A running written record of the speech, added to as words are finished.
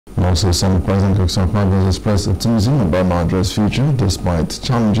Also, Senate President Akpabio has expressed optimism about Nigeria's future despite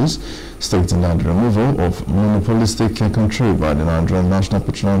challenges, stating that the removal of monopolistic control by the Nigerian National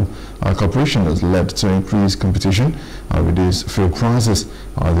Petroleum Corporation has led to increased competition and reduced fuel prices.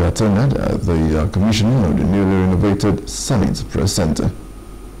 They attended the commissioning of the newly renovated Senate Press Center.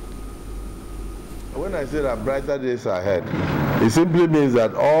 When I say that brighter days are ahead, it simply means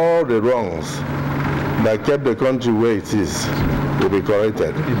that all the wrongs that kept the country where it is will be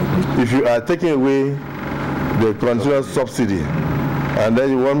corrected. If you are taking away the continuous subsidy and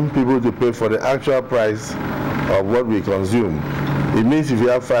then you want people to pay for the actual price of what we consume, it means if you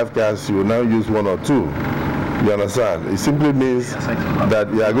have 5 cars, you will now use 1 or 2. You understand? It simply means that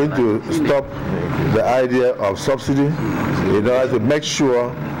you are going to stop the idea of subsidy in order to make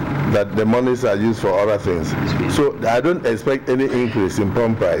sure that the monies are used for other things. So I don't expect any increase in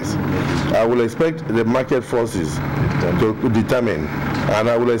pump price. I will expect the market forces to determine, and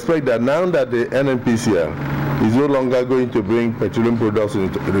I will expect that now that the NNPCL is no longer going to bring petroleum products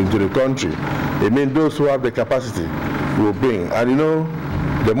into the country, it means those who have the capacity will bring. And you know,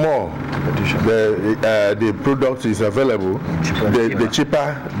 the more the product is available, the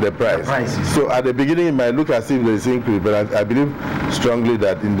cheaper the price. So at the beginning it might look as if there is increase, but I believe strongly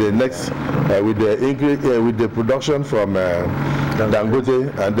that in the next, with the increase, with the production from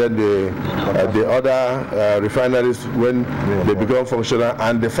Dangote and then the other refineries when they become functional,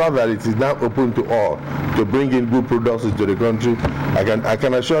 and the fact that it is now open to all to bring in good products into the country, I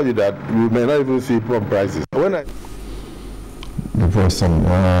can assure you that we may not even see pump prices.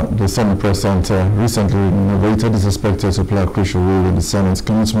 The Senate Press Center, recently renovated, is expected to play a crucial role in the Senate's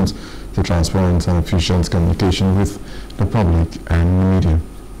commitment to transparent and efficient communication with the public and the media.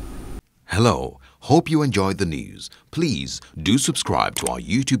 Hello, hope you enjoyed the news. Please do subscribe to our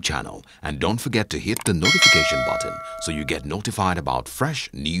YouTube channel and don't forget to hit the notification button so you get notified about fresh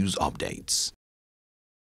news updates.